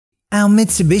Our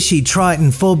Mitsubishi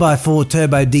Triton 4x4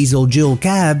 turbo diesel dual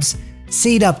cabs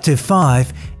seat up to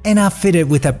 5 and are fitted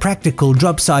with a practical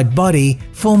dropside body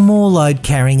for more load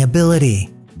carrying ability.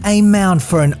 A mount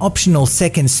for an optional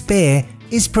second spare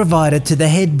is provided to the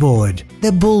headboard.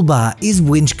 The bull bar is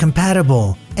winch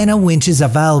compatible and a winch is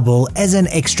available as an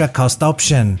extra cost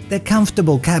option. The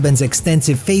comfortable cabin's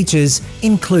extensive features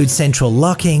include central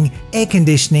locking, air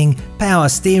conditioning, power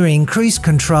steering, cruise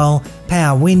control,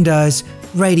 power windows,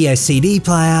 radio CD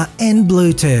player and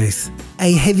Bluetooth.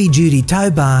 A heavy-duty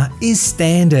tow bar is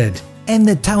standard, and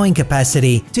the towing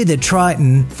capacity to the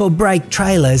Triton for brake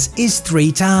trailers is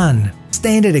 3 tonne.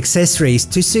 Standard accessories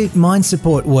to suit mine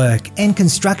support work and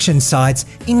construction sites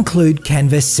include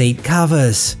canvas seat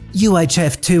covers,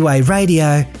 UHF two-way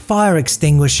radio, fire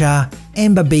extinguisher,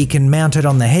 amber beacon mounted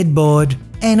on the headboard,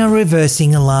 and a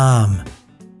reversing alarm.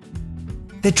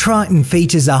 The Triton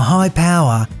features a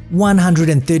high-power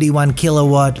 131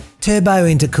 kilowatt turbo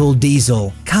intercooled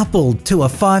diesel coupled to a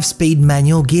 5-speed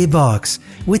manual gearbox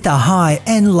with a high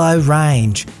and low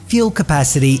range. Fuel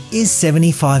capacity is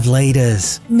 75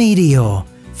 litres. Meteor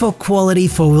for quality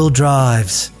 4-wheel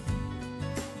drives.